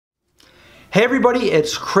Hey everybody,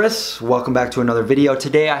 it's Chris. Welcome back to another video.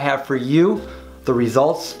 Today I have for you the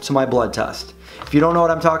results to my blood test. If you don't know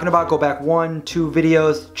what I'm talking about, go back 1-2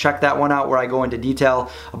 videos, check that one out where I go into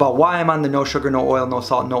detail about why I'm on the no sugar, no oil, no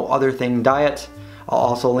salt, no other thing diet. I'll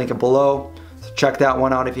also link it below. So check that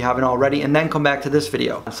one out if you haven't already, and then come back to this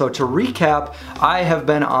video. So to recap, I have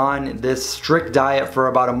been on this strict diet for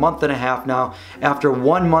about a month and a half now. After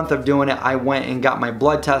 1 month of doing it, I went and got my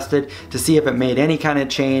blood tested to see if it made any kind of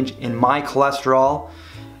change in my cholesterol.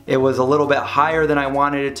 It was a little bit higher than I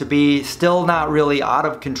wanted it to be. Still not really out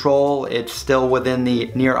of control. It's still within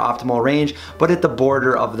the near optimal range, but at the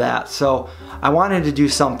border of that. So I wanted to do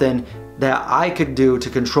something that I could do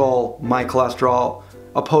to control my cholesterol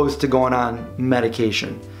opposed to going on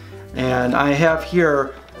medication. And I have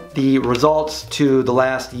here the results to the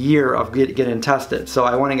last year of getting tested. So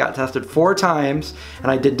I went and got tested 4 times,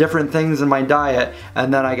 and I did different things in my diet,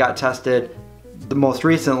 and then I got tested the most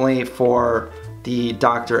recently for the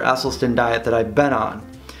Dr. Esselstyn diet that I've been on.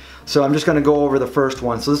 So I'm just gonna go over the first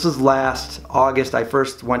one. So this was last August. I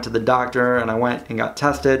first went to the doctor and I went and got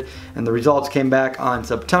tested, and the results came back on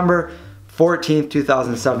September 14th,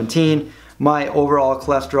 2017. My overall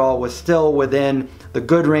cholesterol was still within the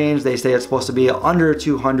good range. They say it's supposed to be under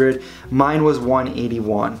 200. Mine was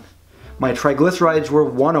 181. My triglycerides were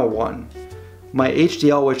 101. My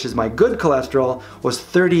HDL, which is my good cholesterol, was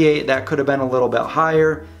 38. That could have been a little bit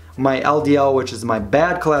higher. My LDL, which is my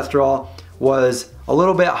bad cholesterol, was a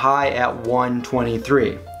little bit high at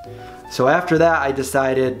 123. So after that, I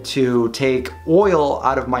decided to take oil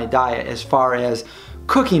out of my diet as far as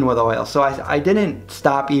cooking with oil. So I didn't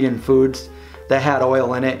stop eating foods that had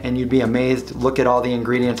oil in it, and you'd be amazed. Look at all the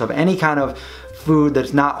ingredients of any kind of food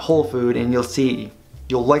that's not whole food and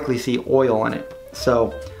you'll likely see oil in it.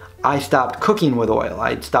 So I stopped cooking with oil.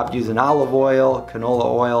 I stopped using olive oil, canola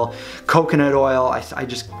oil, coconut oil. I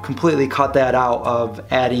just completely cut that out of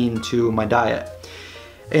adding to my diet.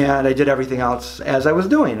 And I did everything else as I was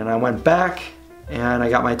doing. And I went back and I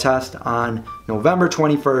got my test on November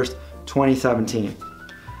 21st, 2017.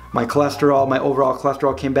 My cholesterol, my overall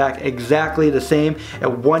cholesterol came back exactly the same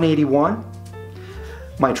at 181.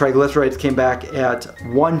 My triglycerides came back at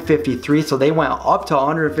 153, so they went up to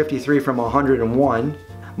 153 from 101.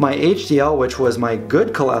 My HDL, which was my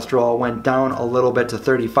good cholesterol, went down a little bit to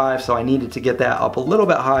 35, so I needed to get that up a little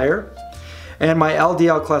bit higher. And my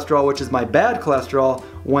LDL cholesterol, which is my bad cholesterol,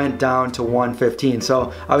 went down to 115.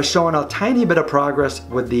 So I was showing a tiny bit of progress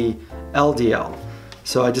with the LDL.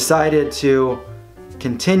 So I decided to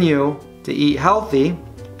continue to eat healthy,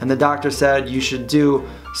 and the doctor said you should do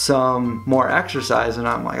some more exercise, and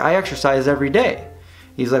I'm like, I exercise every day.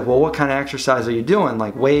 He's like, well, what kind of exercise are you doing?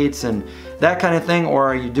 Like weights and that kind of thing, or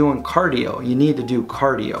are you doing cardio? You need to do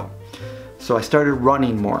cardio. So I started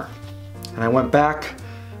running more, and I went back,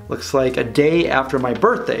 looks like a day after my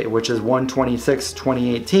birthday, which is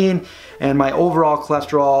 1/26/2018, and my overall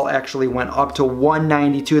cholesterol actually went up to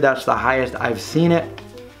 192. That's the highest I've seen it.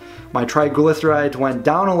 My triglycerides went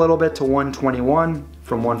down a little bit to 121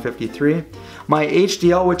 from 153. My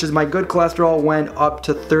HDL, which is my good cholesterol, went up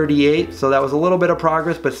to 38, so that was a little bit of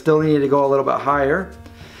progress, but still needed to go a little bit higher.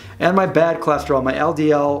 And my bad cholesterol, my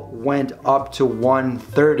LDL, went up to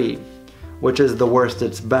 130, which is the worst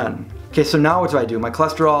it's been. Okay, so now what do? My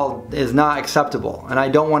cholesterol is not acceptable, and I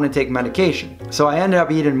don't want to take medication. So I ended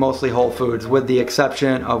up eating mostly whole foods, with the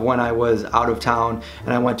exception of when I was out of town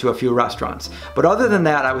and I went to a few restaurants. But other than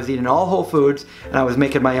that, I was eating all whole foods, and I was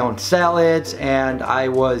making my own salads, and I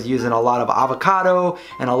was using a lot of avocado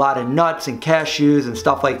and a lot of nuts and cashews and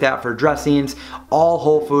stuff like that for dressings. All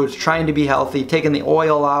whole foods, trying to be healthy, taking the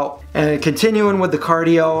oil out, and continuing with the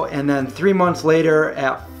cardio. And then 3 months later,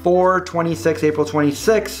 at April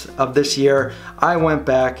 26th of this year, I went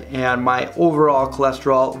back and my overall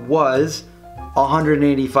cholesterol was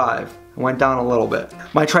 185. It went down a little bit.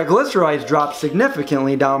 My triglycerides dropped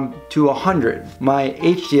significantly down to 100. My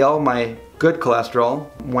HDL, my good cholesterol,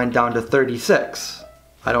 went down to 36.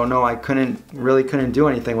 I don't know, I really couldn't do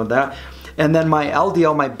anything with that. And then my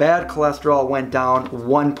LDL, my bad cholesterol, went down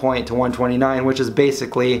 1 point to 129, which is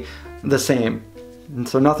basically the same. And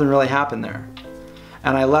so nothing really happened there.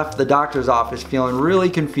 And I left the doctor's office feeling really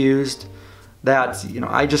confused that,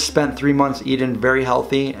 I just spent 3 months eating very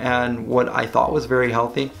healthy and what I thought was very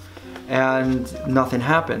healthy, and nothing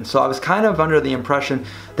happened. So I was kind of under the impression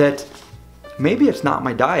that maybe it's not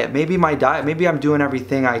my diet. Maybe I'm doing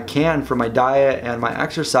everything I can for my diet and my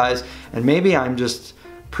exercise, and maybe I'm just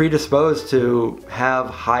predisposed to have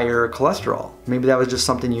higher cholesterol. Maybe that was just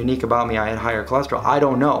something unique about me. I had higher cholesterol. I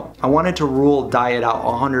don't know. I wanted to rule diet out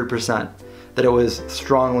 100%. That it was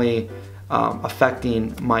strongly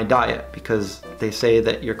affecting my diet, because they say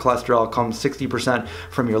that your cholesterol comes 60%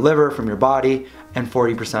 from your liver, from your body, and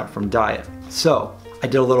 40% from diet. So I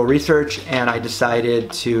did a little research and I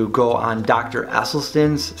decided to go on Dr.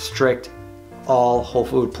 Esselstyn's strict all whole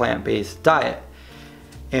food plant-based diet.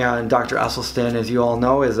 And Dr. Esselstyn, as you all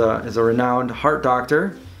know, is a renowned heart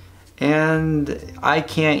doctor, and I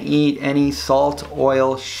can't eat any salt,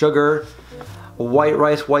 oil, sugar, white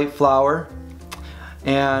rice, white flour,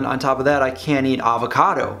 and on top of that I can't eat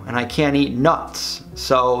avocado and I can't eat nuts.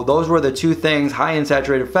 So those were the two things high in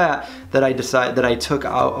saturated fat that I took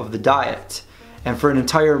out of the diet. And for an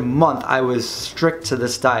entire month I was strict to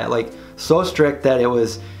this diet, like so strict that it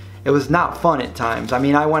was not fun at times. I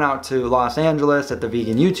mean, I went out to Los Angeles at the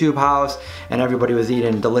vegan YouTube house and everybody was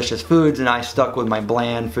eating delicious foods and I stuck with my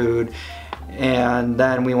bland food. And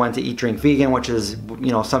then we went to Eat Drink Vegan, which is,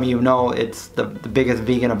 you know, some of you know, it's the biggest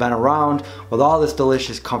vegan event around, with all this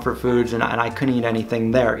delicious comfort foods, and I couldn't eat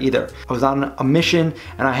anything there either. I was on a mission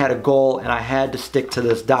and I had a goal and I had to stick to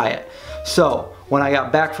this diet. So when I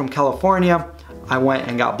got back from California, I went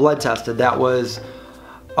and got blood tested. That was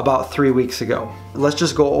about 3 weeks ago. Let's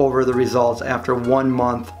just go over the results after 1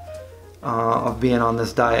 month of being on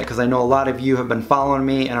this diet, because I know a lot of you have been following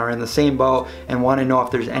me and are in the same boat and want to know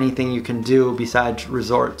if there's anything you can do besides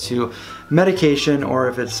resort to medication, or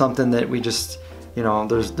if it's something that we just, you know,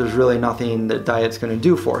 there's really nothing that diet's going to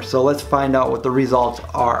do for. So let's find out what the results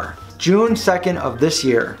are. June 2nd of this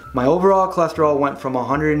year, my overall cholesterol went from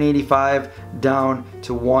 185 down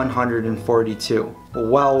to 142,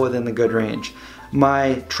 well within the good range.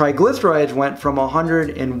 My triglycerides went from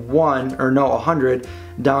 100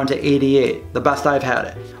 down to 88, the best I've had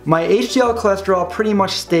it. My HDL cholesterol pretty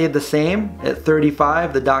much stayed the same at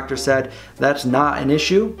 35. The doctor said that's not an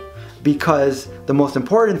issue, because the most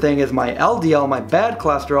important thing is my LDL, my bad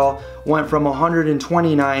cholesterol, went from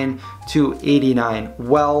 129 to 89,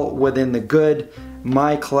 well within the good.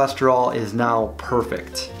 My cholesterol is now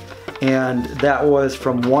perfect. And that was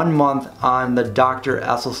from 1 month on the Dr.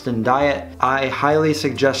 Esselstyn diet. I highly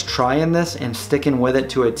suggest trying this and sticking with it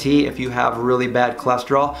to a T if you have really bad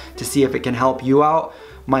cholesterol, to see if it can help you out.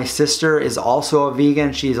 My sister is also a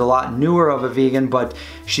vegan. She's a lot newer of a vegan, but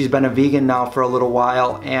she's been a vegan now for a little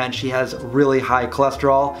while and she has really high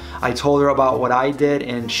cholesterol. I told her about what I did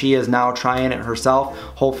and she is now trying it herself.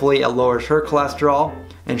 Hopefully it lowers her cholesterol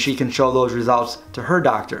and she can show those results to her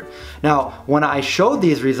doctor. Now, when I showed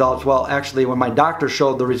these results, well, actually when my doctor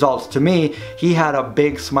showed the results to me, he had a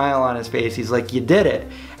big smile on his face. He's like, "You did it."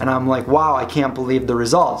 And I'm like, wow, I can't believe the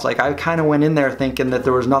results. Like, I kind of went in there thinking that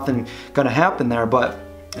there was nothing gonna happen there, but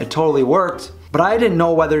it totally worked. But I didn't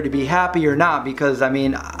know whether to be happy or not, because I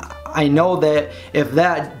mean, I know that if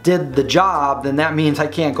that did the job, then that means I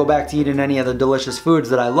can't go back to eating any of the delicious foods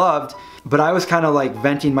that I loved. But I was kind of like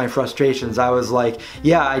venting my frustrations. I was like,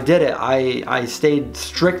 yeah, I did it. I stayed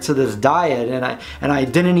strict to this diet, and I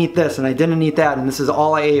didn't eat this and I didn't eat that, and this is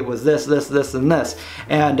all I ate was this, this, this, and this.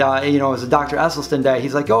 And you know, it was a Dr. Esselstyn diet.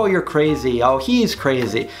 He's like, "Oh, you're crazy. Oh, he's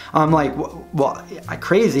crazy." I'm like, well,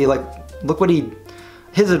 crazy? Like, look what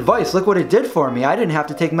his advice, look what it did for me. I didn't have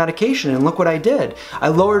to take medication, and look what I did. I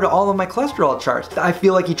lowered all of my cholesterol charts. I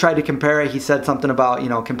feel like he tried to compare it. He said something about, you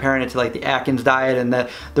know, comparing it to like the Atkins diet, and that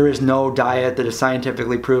there is no diet that is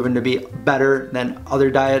scientifically proven to be better than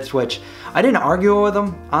other diets, which I didn't argue with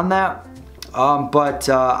him on that, but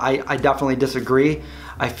I definitely disagree.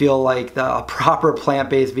 I feel like the proper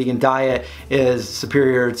plant-based vegan diet is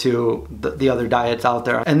superior to the other diets out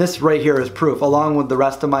there. And this right here is proof, along with the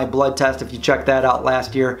rest of my blood test. If you check that out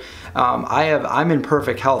last year, I'm in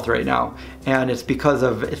perfect health right now. And it's because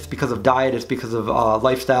of diet, it's because of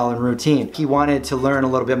lifestyle and routine. He wanted to learn a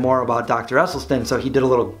little bit more about Dr. Esselstyn, so he did a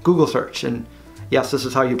little Google search. And yes, this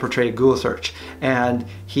is how you portray a Google search. And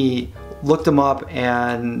he looked him up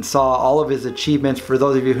and saw all of his achievements. For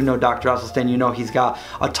those of you who know Dr. Esselstyn, you know he's got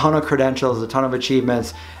a ton of credentials, a ton of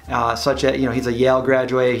achievements, such as, you know, he's a Yale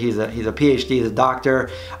graduate, he's a PhD, he's a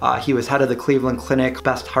doctor, he was head of the Cleveland Clinic,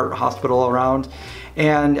 best heart hospital around,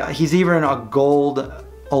 and he's even a gold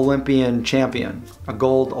Olympian champion, a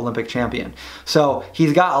gold Olympic champion. So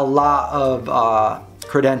he's got a lot of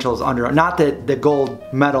credentials under him. Not that the gold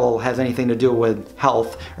medal has anything to do with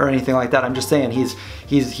health or anything like that. I'm just saying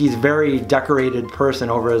he's very decorated person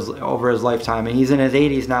over his lifetime, and he's in his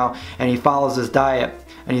 80s now, and he follows his diet,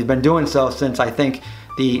 and he's been doing so since I think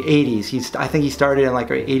the 80s. I think he started in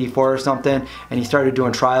like 84 or something, and he started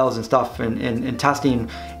doing trials and stuff and testing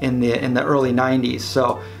in the early 90s.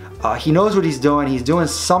 So he knows what he's doing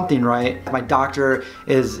something right. My doctor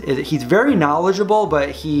he's very knowledgeable, but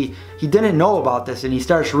he didn't know about this, and he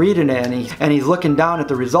starts reading it, and he's looking down at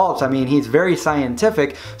the results. I mean, he's very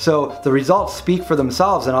scientific, so the results speak for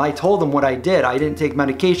themselves. And I told him what I did. I didn't take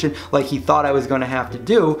medication like he thought I was going to have to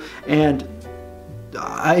do, and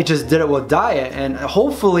I just did it with diet. And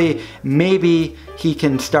hopefully maybe he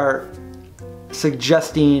can start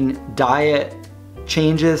suggesting diet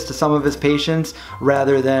changes to some of his patients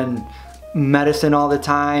rather than medicine all the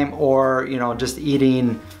time, or just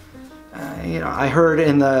eating. I heard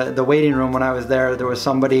in the waiting room when I was there was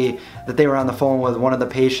somebody that they were on the phone with, one of the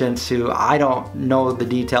patients, who I don't know the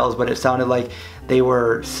details, but it sounded like they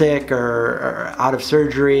were sick or out of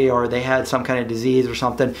surgery, or they had some kind of disease or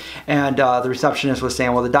something. And the receptionist was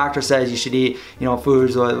saying, well, the doctor says you should eat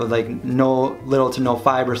foods with like little to no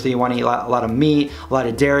fiber, so you want to eat a lot of meat, a lot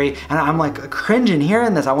of dairy. And I'm like cringing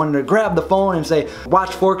hearing this. I wanted to grab the phone and say,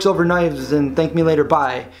 watch forks over knives and thank me later,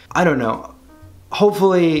 bye. I don't know.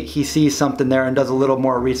 Hopefully he sees something there and does a little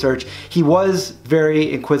more research. He was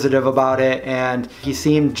very inquisitive about it, and he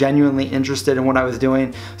seemed genuinely interested in what I was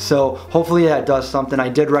doing. So hopefully that does something. I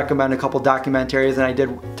did recommend a couple documentaries, and I did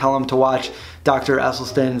tell him to watch Dr.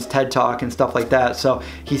 Esselstyn's TED Talk and stuff like that. So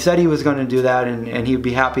he said he was going to do that, and he'd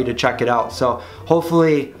be happy to check it out. So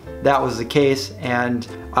hopefully that was the case, and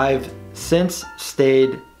I've since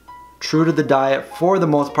stayed true to the diet for the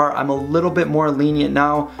most part. I'm a little bit more lenient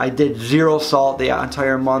now. I did 0 salt the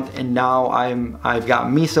entire month, and now I've got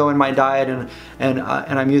miso in my diet, and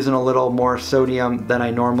I'm using a little more sodium than I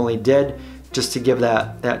normally did, just to give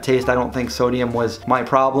that taste. I don't think sodium was my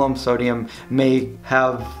problem. Sodium may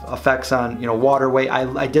have effects on water weight.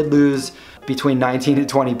 I did lose between 19 and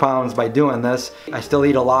 20 pounds by doing this. I still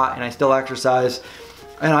eat a lot, and I still exercise,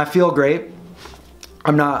 and I feel great.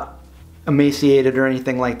 I'm not emaciated or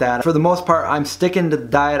anything like that. For the most part, I'm sticking to the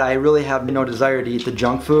diet. I really have no desire to eat the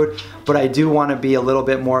junk food, but I do want to be a little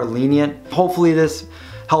bit more lenient. Hopefully this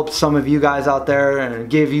helps some of you guys out there and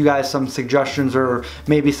give you guys some suggestions, or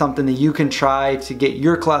maybe something that you can try to get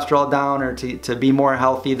your cholesterol down, or to be more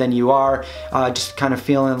healthy than you are. Just kind of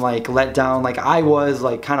feeling like let down, like I was,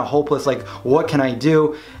 like kind of hopeless, like what can I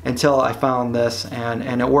do, until I found this,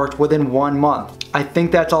 and it worked within 1 month. I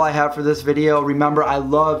think that's all I have for this video. Remember, I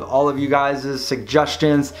love all of you guys'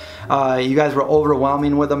 suggestions. You guys were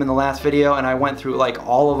overwhelming with them in the last video, and I went through like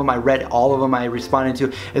all of them. I read all of them. I responded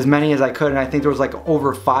to as many as I could, and I think there was like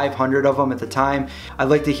over 500 of them at the time. I'd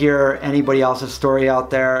like to hear anybody else's story out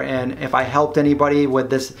there, and if I helped anybody with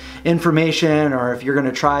this information, or if you're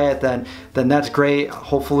gonna try it, then that's great.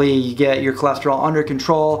 Hopefully you get your cholesterol under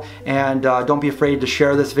control, and don't be afraid to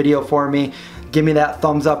share this video for me. Give me that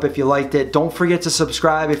thumbs up if you liked it. Don't forget to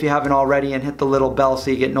subscribe if you haven't already, and hit the little bell so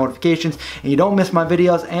you get notifications and you don't miss my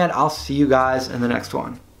videos, and I'll see you guys in the next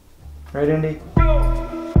one. Right, Indy?